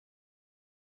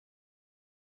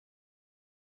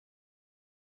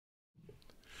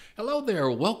Hello there.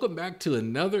 Welcome back to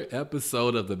another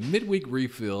episode of the Midweek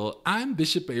Refill. I'm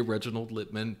Bishop A. Reginald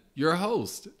Littman, your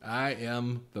host. I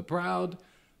am the proud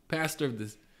pastor of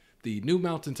the New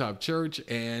Mountaintop Church,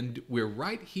 and we're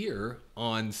right here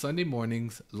on Sunday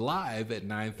mornings live at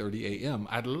 9:30 a.m.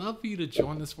 I'd love for you to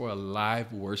join us for a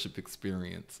live worship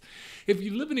experience. If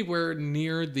you live anywhere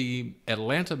near the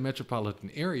Atlanta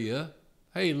metropolitan area,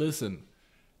 hey, listen,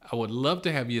 I would love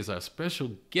to have you as our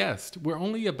special guest. We're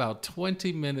only about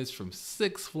 20 minutes from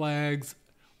Six Flags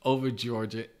over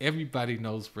Georgia. Everybody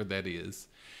knows where that is.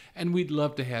 And we'd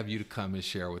love to have you to come and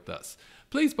share with us.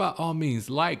 Please, by all means,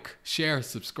 like, share,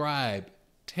 subscribe.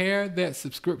 Tear that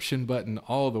subscription button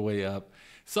all the way up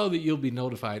so that you'll be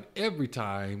notified every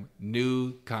time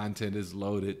new content is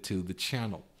loaded to the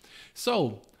channel.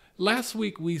 So, last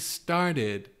week we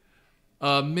started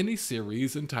a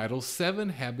mini-series entitled 7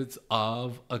 Habits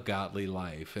of a Godly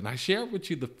Life. And I shared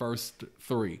with you the first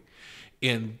 3.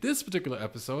 In this particular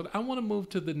episode, I want to move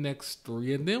to the next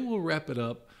 3, and then we'll wrap it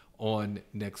up on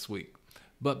next week.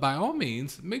 But by all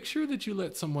means, make sure that you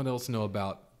let someone else know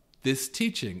about this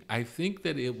teaching. I think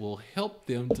that it will help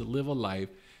them to live a life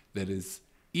that is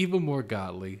even more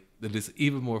godly, that is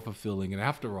even more fulfilling. And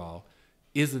after all,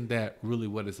 isn't that really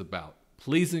what it's about?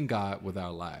 Pleasing God with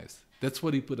our lives. That's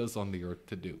what he put us on the earth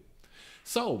to do.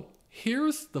 So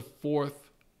here's the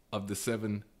 4th of the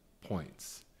 7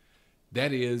 points.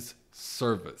 That is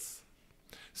service.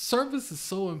 Service is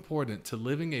so important to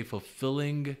living a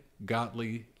fulfilling,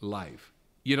 godly life.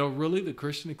 You know, really, the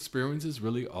Christian experience is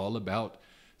really all about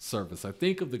service. I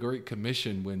think of the Great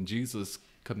Commission when Jesus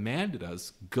commanded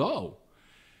us, go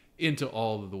into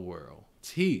all of the world,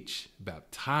 teach,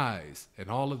 baptize, and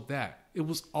all of that. It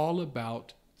was all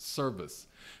about service.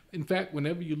 In fact,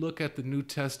 whenever you look at the New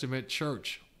Testament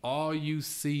church, all you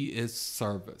see is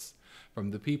service.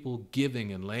 From the people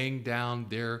giving and laying down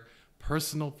their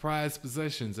personal prized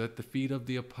possessions at the feet of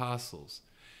the apostles.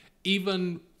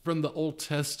 Even from the Old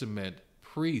Testament,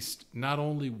 priests not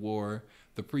only wore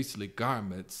the priestly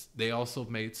garments, they also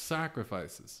made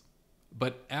sacrifices.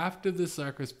 But after the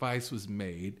sacrifice was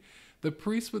made, the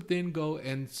priest would then go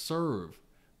and serve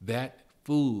that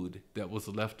food that was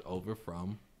left over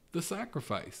from the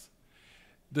sacrifice.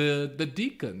 The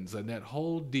deacons and that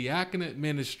whole diaconate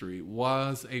ministry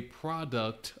was a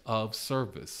product of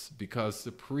service because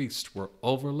the priests were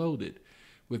overloaded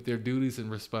with their duties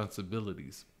and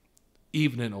responsibilities,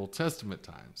 even in Old Testament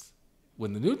times.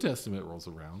 When the New Testament rolls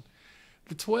around,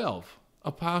 the 12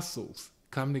 apostles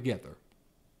come together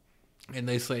and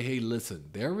they say, hey, listen,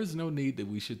 there is no need that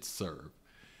we should serve.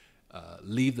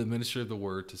 Leave the ministry of the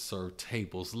word to serve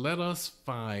tables. Let us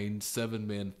find 7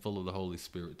 men full of the Holy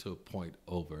Spirit to appoint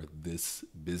over this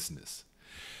business.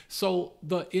 So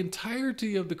the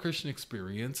entirety of the Christian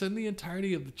experience and the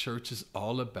entirety of the church is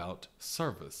all about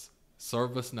service.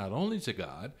 Service not only to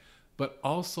God, but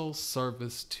also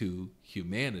service to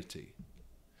humanity.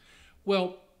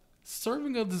 Well,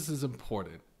 serving others is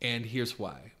important, and here's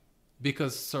why.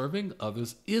 Because serving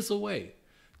others is a way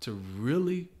to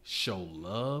really show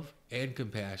love and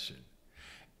compassion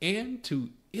and to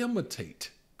imitate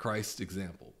Christ's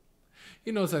example.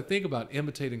 You know, as I think about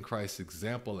imitating Christ's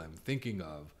example, I'm thinking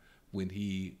of when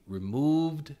he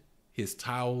removed his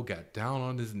towel, got down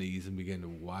on his knees, and began to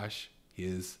wash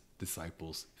his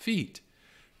disciples' feet.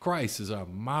 Christ is our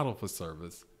model for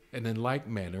service. And in like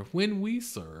manner, when we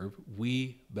serve,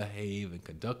 we behave and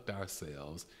conduct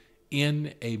ourselves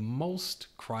in a most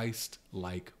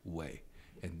Christ-like way.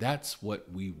 And that's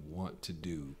what we want to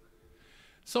do.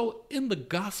 So in the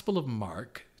Gospel of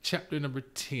Mark, chapter number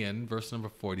 10, verse number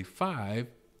 45,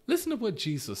 listen to what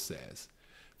Jesus says.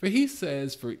 For he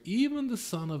says, for even the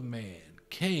Son of Man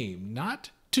came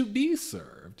not to be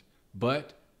served,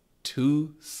 but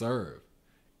to serve,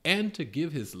 and to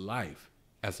give his life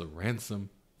as a ransom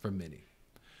for many.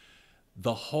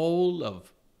 The whole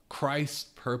of Christ's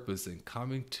purpose in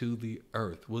coming to the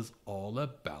earth was all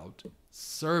about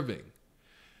serving.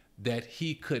 That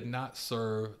he could not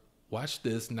serve, watch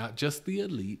this, not just the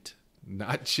elite,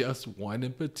 not just one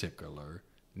in particular,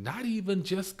 not even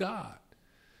just God,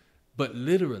 but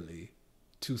literally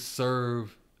to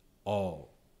serve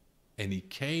all. And he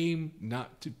came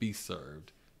not to be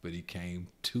served, but he came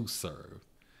to serve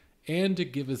and to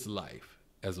give his life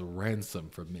as a ransom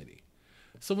for many.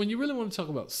 So when you really want to talk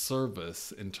about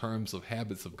service in terms of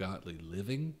habits of godly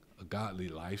living, a godly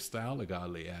lifestyle, a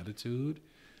godly attitude,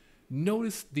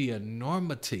 notice the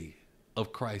enormity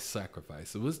of Christ's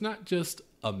sacrifice. It was not just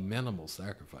a minimal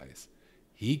sacrifice.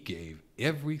 He gave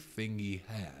everything he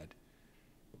had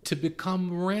to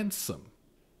become ransom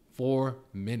for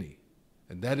many.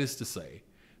 And that is to say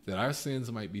that our sins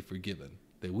might be forgiven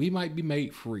that we might be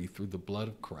made free through the blood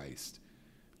of Christ,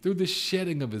 through the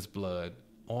shedding of his blood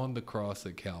on the cross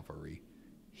at Calvary.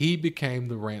 He became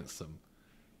the ransom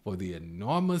for the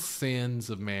enormous sins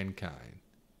of mankind.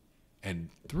 And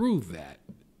through that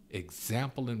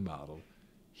example and model,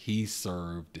 he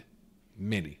served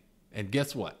many. And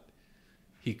guess what?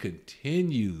 He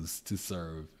continues to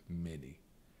serve many,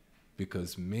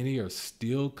 because many are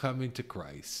still coming to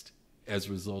Christ as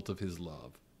a result of his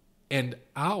love and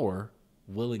our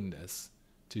willingness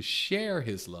to share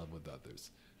his love with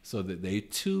others so that they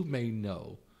too may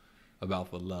know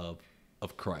about the love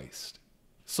of Christ.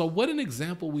 So what an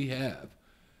example we have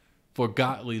for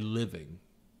godly living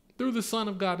through the Son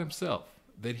of God himself,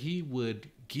 that he would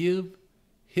give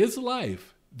his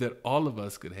life that all of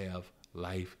us could have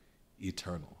life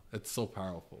eternal. That's so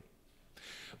powerful.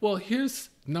 Well, here's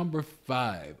number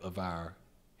 5 of our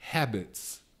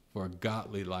habits for a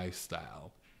godly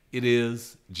lifestyle. It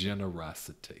is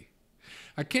generosity.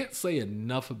 I can't say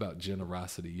enough about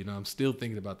generosity. You know, I'm still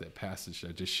thinking about that passage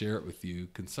I just shared with you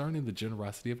concerning the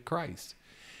generosity of Christ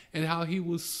and how he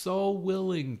was so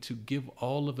willing to give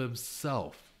all of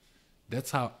himself.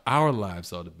 That's how our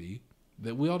lives ought to be,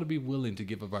 that we ought to be willing to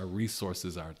give of our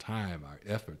resources, our time, our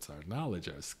efforts, our knowledge,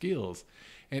 our skills,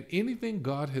 and anything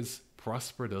God has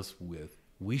prospered us with,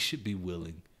 we should be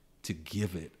willing to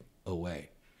give it away.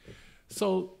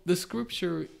 So the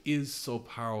scripture is so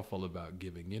powerful about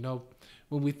giving. You know,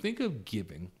 when we think of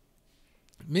giving,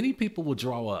 many people will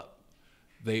draw up.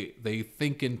 They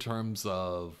think in terms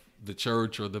of the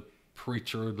church or the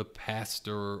preacher, the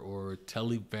pastor, or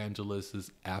televangelist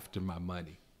is after my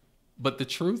money. But the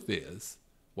truth is,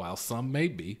 while some may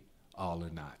be, all are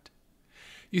not.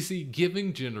 You see,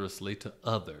 giving generously to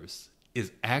others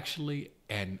is actually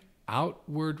an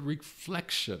outward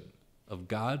reflection of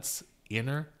God's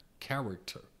inner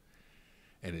character,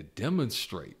 and it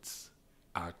demonstrates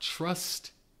our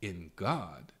trust in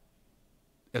God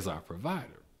as our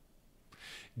provider.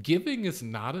 Giving is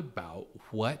not about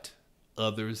what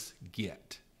others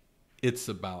get. It's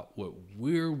about what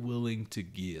we're willing to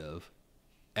give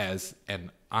as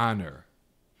an honor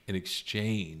in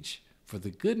exchange for the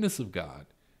goodness of God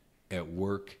at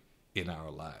work in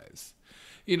our lives.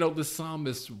 You know, the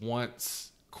psalmist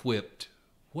once quipped,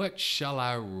 "What shall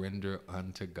I render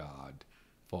unto God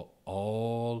for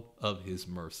all of his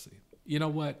mercy?" You know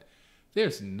what?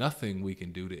 There's nothing we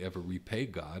can do to ever repay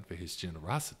God for his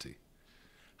generosity.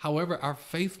 However, our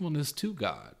faithfulness to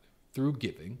God through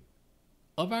giving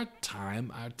of our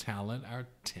time, our talent, our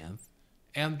tenth,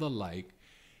 and the like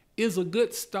is a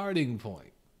good starting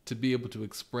point to be able to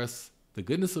express the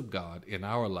goodness of God in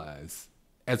our lives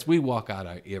as we walk out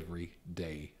our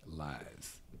everyday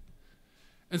lives.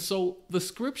 And so the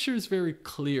scripture is very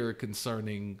clear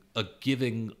concerning a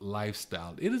giving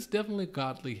lifestyle. It is definitely a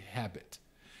godly habit.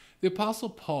 The Apostle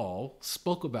Paul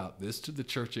spoke about this to the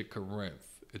church at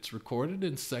Corinth. It's recorded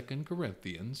in 2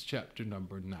 Corinthians chapter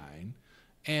number 9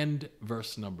 and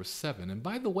verse number 7. And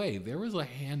by the way, there is a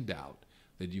handout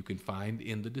that you can find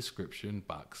in the description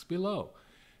box below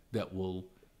that will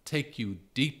take you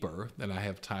deeper than I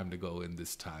have time to go in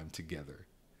this time together.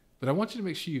 But I want you to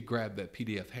make sure you grab that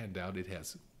PDF handout. It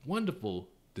has wonderful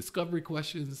discovery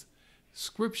questions,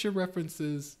 scripture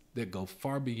references that go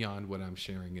far beyond what I'm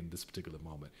sharing in this particular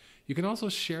moment. You can also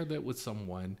share that with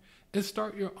someone and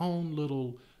start your own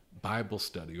little Bible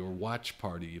study or watch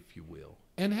party, if you will,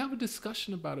 and have a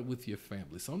discussion about it with your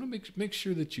family. So I'm going to make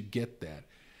sure that you get that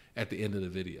at the end of the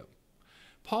video.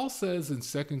 Paul says in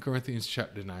 2 Corinthians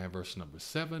chapter 9, verse number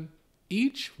 7,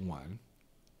 each one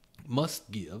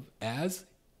must give as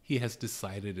he has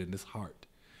decided in his heart,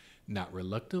 not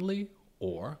reluctantly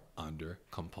or under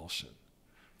compulsion.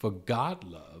 For God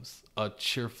loves a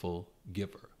cheerful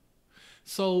giver.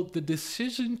 So the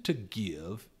decision to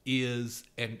give is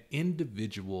an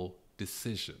individual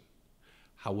decision.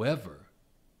 However,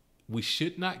 we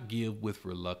should not give with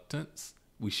reluctance.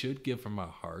 We should give from our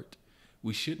heart.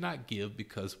 We should not give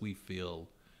because we feel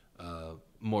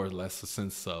more or less a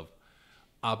sense of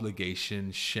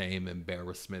obligation, shame,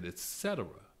 embarrassment, etc.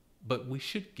 But we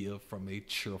should give from a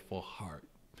cheerful heart.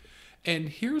 And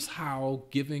here's how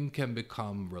giving can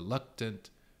become reluctant,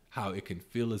 how it can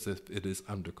feel as if it is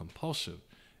under compulsion.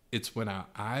 It's when our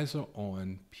eyes are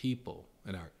on people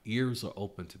and our ears are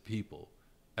open to people,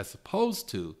 as opposed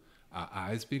to our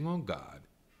eyes being on God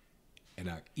and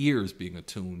our ears being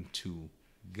attuned to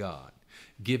God.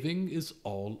 Giving is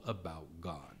all about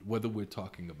God, whether we're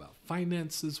talking about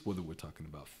finances, whether we're talking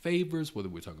about favors, whether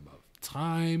we're talking about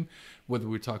time, whether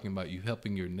we're talking about you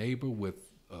helping your neighbor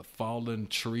with a fallen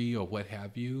tree or what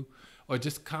have you, or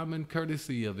just common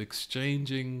courtesy of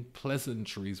exchanging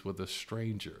pleasantries with a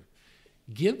stranger.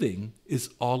 Giving is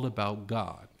all about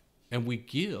God, and we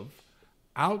give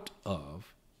out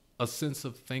of a sense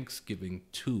of thanksgiving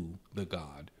to the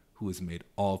God who has made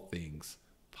all things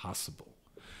possible.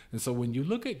 And so when you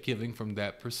look at giving from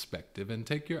that perspective and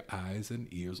take your eyes and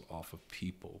ears off of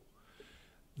people,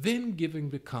 then giving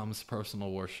becomes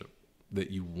personal worship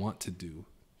that you want to do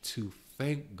to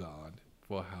thank God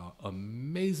for how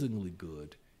amazingly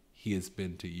good he has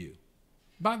been to you.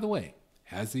 By the way,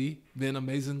 has he been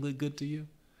amazingly good to you?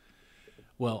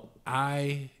 Well,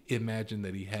 I imagine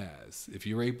that he has. If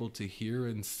you're able to hear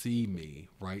and see me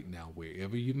right now,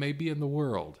 wherever you may be in the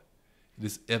world, it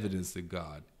is evidence that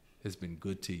God has been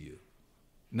good to you.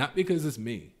 Not because it's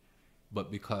me,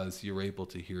 but because you're able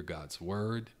to hear God's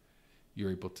word,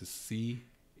 you're able to see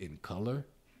in color,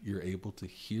 you're able to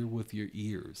hear with your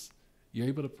ears, you're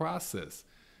able to process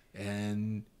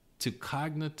and to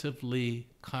cognitively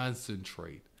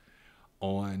concentrate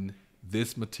on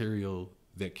this material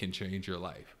that can change your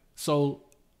life. So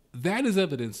that is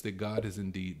evidence that God has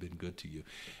indeed been good to you.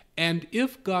 And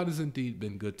if God has indeed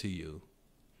been good to you,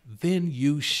 then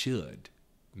you should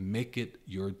make it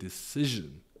your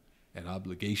decision and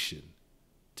obligation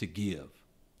to give,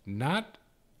 not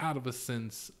out of a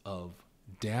sense of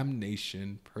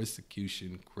damnation,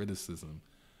 persecution, criticism,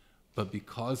 but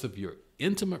because of your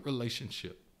intimate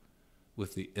relationship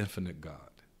with the infinite God.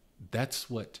 That's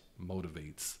what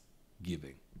motivates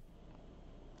giving.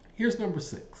 Here's number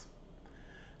 6.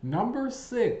 Number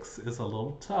 6 is a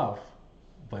little tough,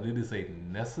 but it is a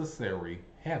necessary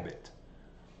habit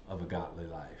of a godly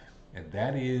life, and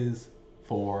that is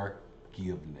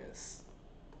forgiveness.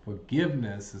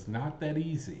 Forgiveness is not that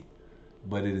easy,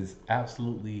 but it is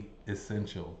absolutely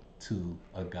essential to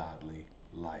a godly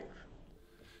life.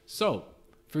 So,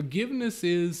 forgiveness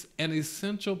is an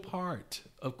essential part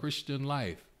of Christian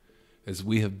life, as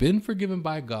we have been forgiven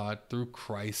by God through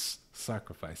Christ's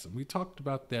sacrifice. And we talked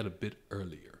about that a bit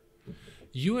earlier.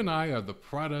 You and I are the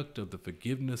product of the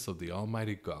forgiveness of the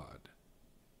Almighty God.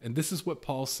 And this is what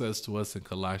Paul says to us in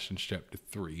Colossians chapter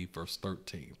 3, verse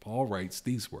 13. Paul writes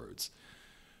these words: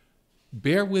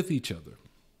 "Bear with each other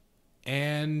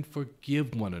and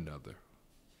forgive one another.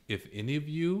 If any of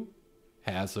you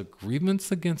has a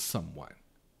grievance against someone,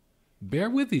 bear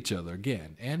with each other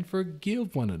again and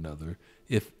forgive one another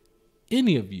if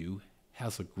any of you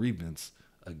has a grievance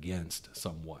against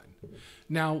someone."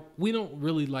 Now, we don't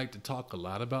really like to talk a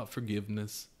lot about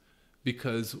forgiveness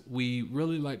because we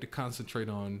really like to concentrate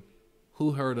on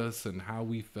who hurt us and how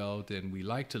we felt, and we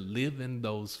like to live in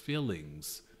those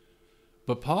feelings.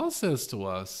 But Paul says to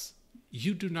us,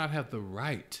 you do not have the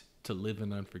right to live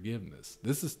in unforgiveness.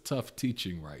 This is tough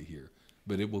teaching right here,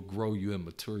 but it will grow you and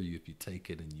mature you if you take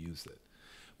it and use it.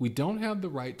 We don't have the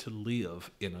right to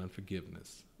live in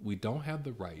unforgiveness. We don't have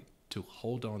the right to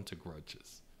hold on to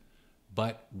grudges,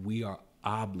 but we are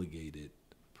obligated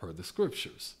per the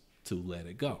scriptures to let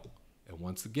it go. And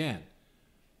once again,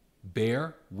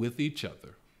 bear with each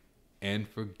other and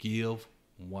forgive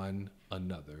one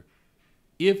another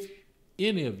if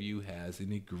any of you has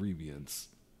any grievance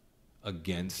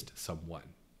against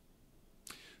someone.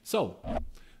 So,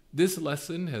 this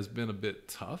lesson has been a bit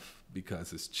tough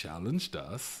because it's challenged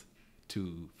us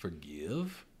to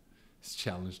forgive. It's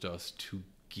challenged us to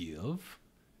give.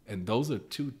 And those are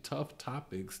two tough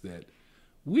topics that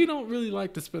we don't really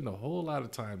like to spend a whole lot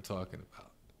of time talking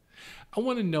about. I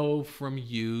want to know from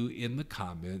you in the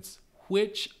comments,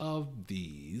 which of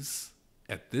these,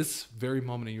 at this very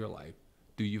moment in your life,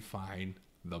 do you find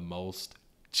the most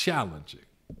challenging?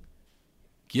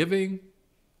 Giving,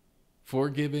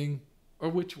 forgiving, or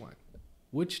which one?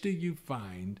 Which do you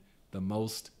find the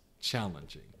most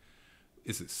challenging?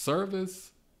 Is it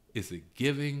service? Is it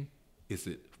giving? Is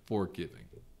it forgiving?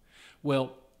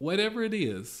 Well, whatever it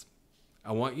is,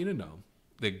 I want you to know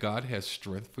that God has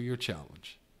strength for your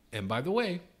challenge. And by the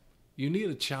way, you need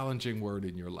a challenging word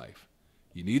in your life.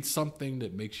 You need something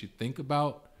that makes you think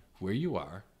about where you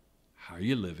are, how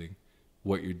you're living,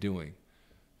 what you're doing,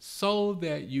 so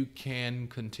that you can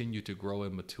continue to grow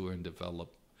and mature and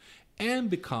develop and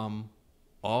become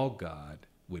all God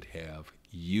would have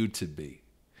you to be.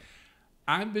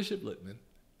 I'm Bishop Littman,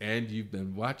 and you've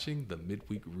been watching the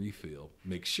Midweek Refill.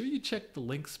 Make sure you check the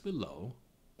links below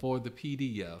for the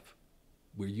PDF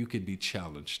where you can be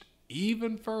challenged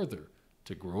even further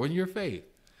to grow in your faith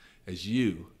as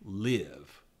you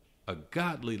live a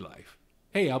godly life.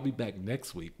 Hey, I'll be back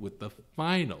next week with the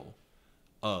final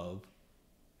of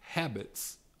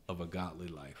habits of a godly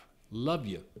life. Love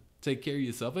you. Take care of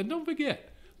yourself. And don't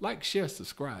forget, like, share,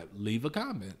 subscribe, leave a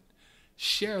comment,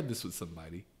 share this with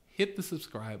somebody, hit the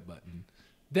subscribe button.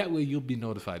 That way you'll be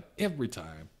notified every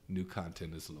time new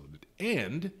content is loaded.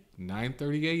 And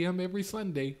 9:30 a.m. every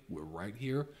Sunday, we're right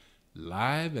here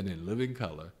live and in living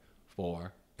color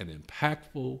for an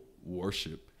impactful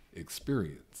worship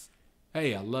experience.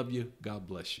 Hey, I love you. God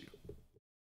bless you.